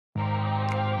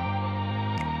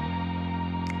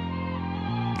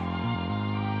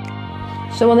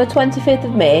So on the 25th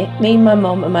of May, me and my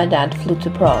mum and my dad flew to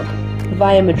Prague,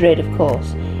 via Madrid of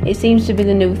course. It seems to be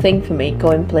the new thing for me,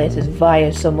 going places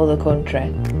via some other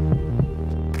country.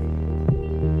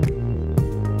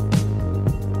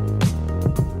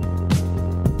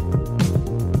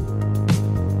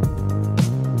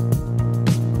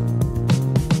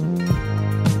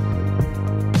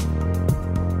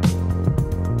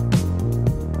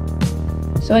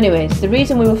 So anyways, the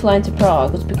reason we were flying to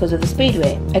Prague was because of the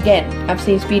Speedway. Again, I've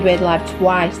seen Speedway live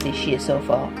twice this year so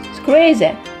far. It's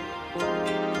crazy!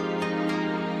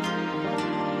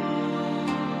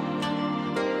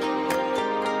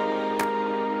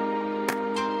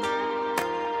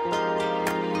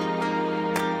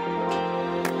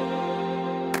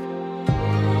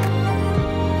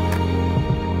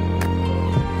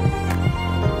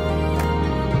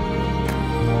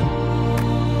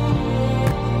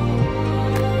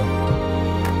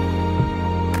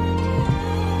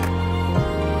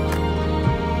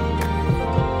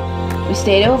 We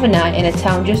stayed overnight in a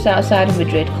town just outside of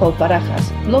Madrid called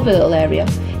Barajas. Lovely little area.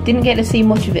 Didn't get to see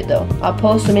much of it though. I'll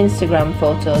post some Instagram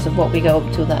photos of what we got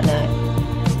up to that night.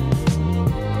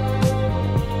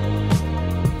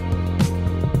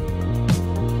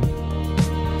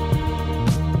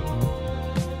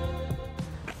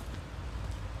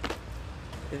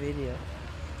 The video.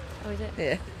 Oh, is it?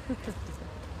 Yeah.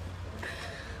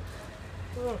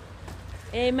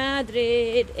 En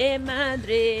Madrid, en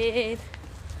Madrid.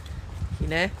 You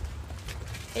know?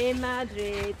 En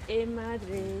Madrid, en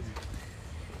Madrid.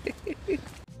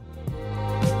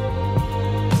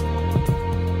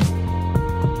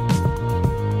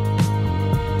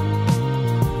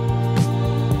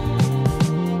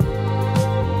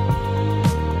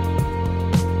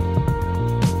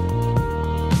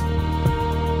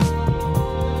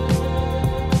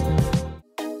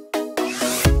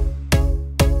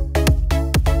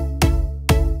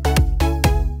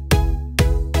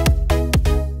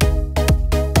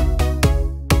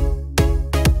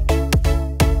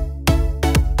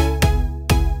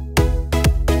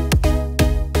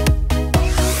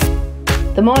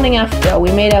 The morning after,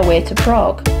 we made our way to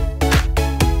Prague.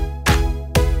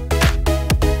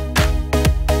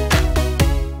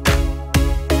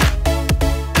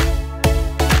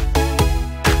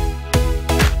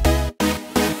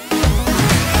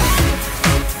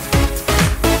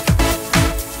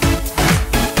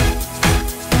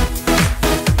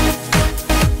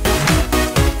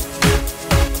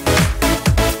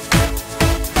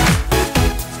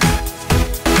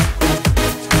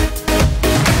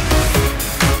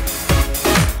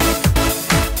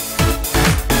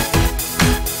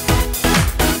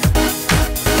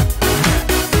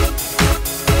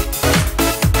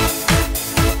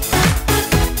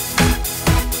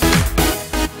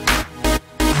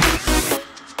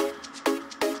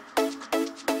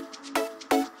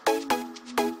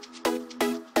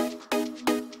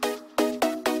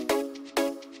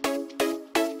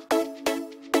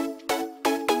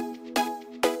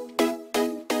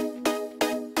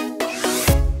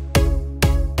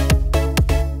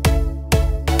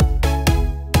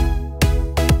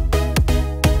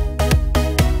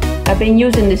 I've been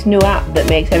using this new app that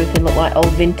makes everything look like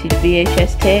old vintage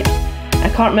VHS tapes. I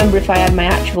can't remember if I had my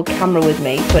actual camera with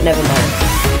me, but never mind.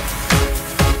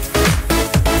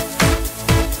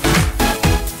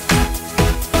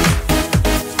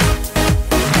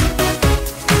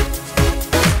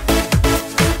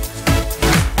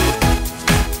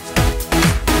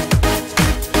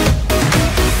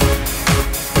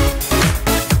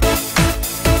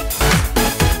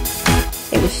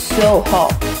 It was so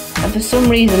hot. And for some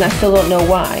reason, I still don't know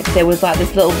why, there was like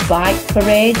this little bike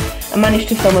parade. I managed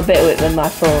to film a bit of it with my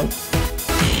phone.